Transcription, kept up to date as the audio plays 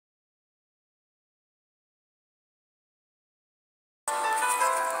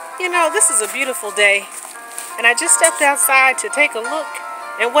You know, this is a beautiful day, and I just stepped outside to take a look,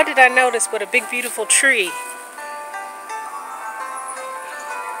 and what did I notice but a big beautiful tree?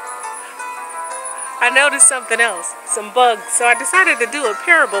 I noticed something else, some bugs, so I decided to do a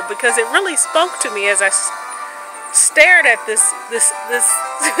parable because it really spoke to me as I stared at this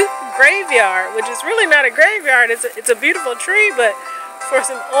graveyard, which is really not a graveyard. It's a beautiful tree, but for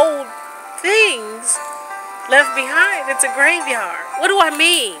some old things left behind, it's a graveyard. What do I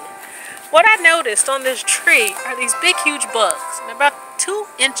mean? What I noticed on this tree are these big, huge bugs, and about 2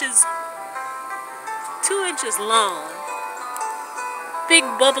 inches long. Big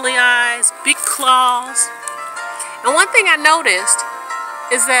bubbly eyes, big claws. And one thing I noticed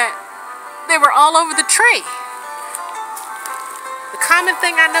is that they were all over the tree. The common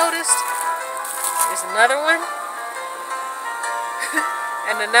thing I noticed, there's another one,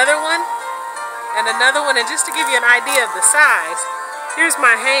 and another one, and another one. And just to give you an idea of the size, here's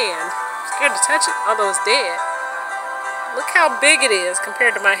my hand. I'm scared to touch it, although it's dead. Look how big it is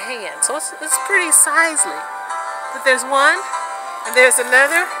compared to my hand. So it's pretty sizely. But there's one, and there's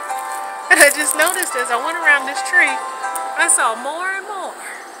another. And I just noticed as I went around this tree, I saw more and more.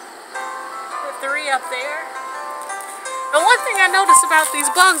 The 3 up there. And one thing I noticed about these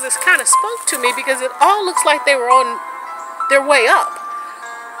bugs that kind of spoke to me, because it all looks like they were on their way up.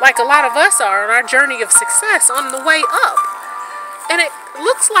 Like a lot of us are on our journey of success, on the way up. And it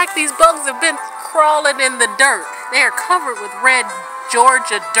looks like these bugs have been crawling in the dirt. They are covered with red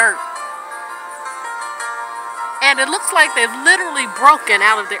Georgia dirt. And it looks like they've literally broken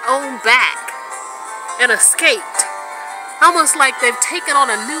out of their own back and escaped. Almost like they've taken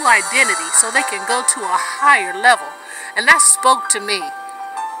on a new identity so they can go to a higher level. And that spoke to me.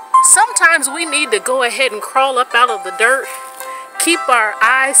 Sometimes we need to go ahead and crawl up out of the dirt. Keep our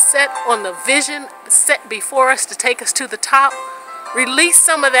eyes set on the vision set before us to take us to the top. Release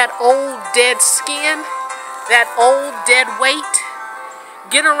some of that old dead skin, that old dead weight.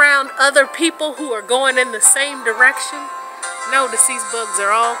 Get around other people who are going in the same direction. Notice these bugs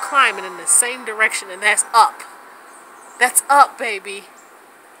are all climbing in the same direction, and that's up. That's up, baby.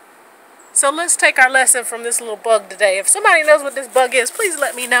 So let's take our lesson from this little bug today. If somebody knows what this bug is, please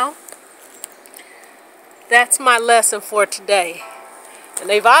let me know. That's my lesson for today. And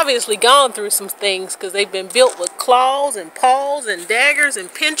they've obviously gone through some things because they've been built with claws and paws and daggers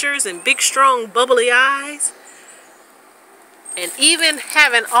and pinchers and big, strong, bubbly eyes. And even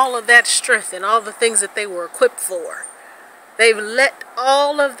having all of that strength and all the things that they were equipped for, they've let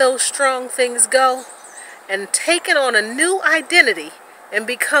all of those strong things go and taken on a new identity and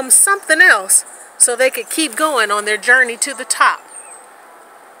become something else so they could keep going on their journey to the top.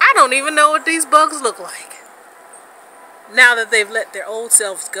 I don't even know what these bugs look like now that they've let their old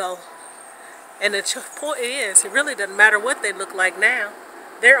selves go. And the point is, it really doesn't matter what they look like now.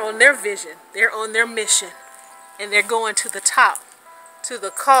 They're on their vision. They're on their mission. And they're going to the top, to the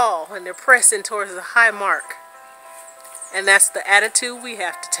call, and they're pressing towards the high mark. And that's the attitude we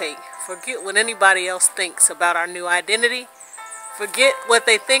have to take. Forget what anybody else thinks about our new identity. Forget what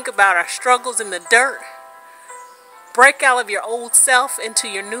they think about our struggles in the dirt. Break out of your old self into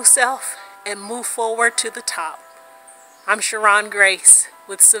your new self and move forward to the top. I'm Sharon Grace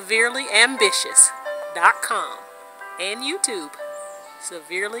with SeverelyAmbitious.com and YouTube,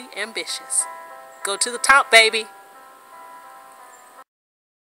 Severely Ambitious. Go to the top, baby.